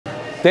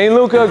Dane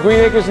Luca, Green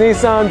Acres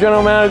Nissan,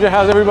 General Manager.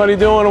 How's everybody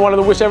doing? I wanted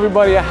to wish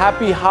everybody a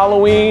happy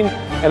Halloween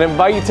and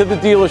invite you to the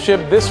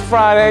dealership this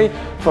Friday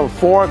from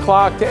 4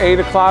 o'clock to 8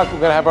 o'clock. We're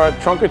going to have our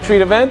trunk or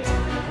treat event.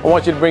 I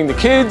want you to bring the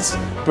kids,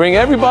 bring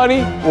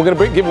everybody. We're going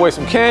to give away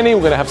some candy.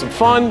 We're going to have some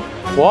fun.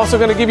 We're also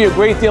going to give you a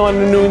great deal on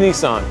the new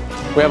Nissan.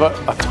 We have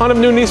a ton of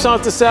new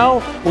Nissans to sell.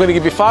 We're going to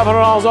give you $500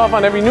 off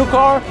on every new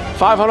car,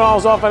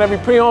 $500 off on every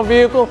pre-owned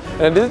vehicle.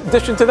 And in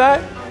addition to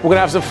that, we're going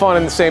to have some fun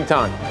at the same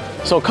time.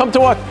 So come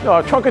to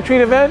our trunk or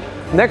treat event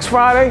next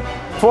Friday,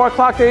 4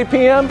 o'clock to 8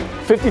 p.m.,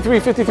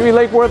 5353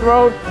 Lake Worth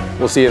Road.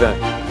 We'll see you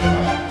then.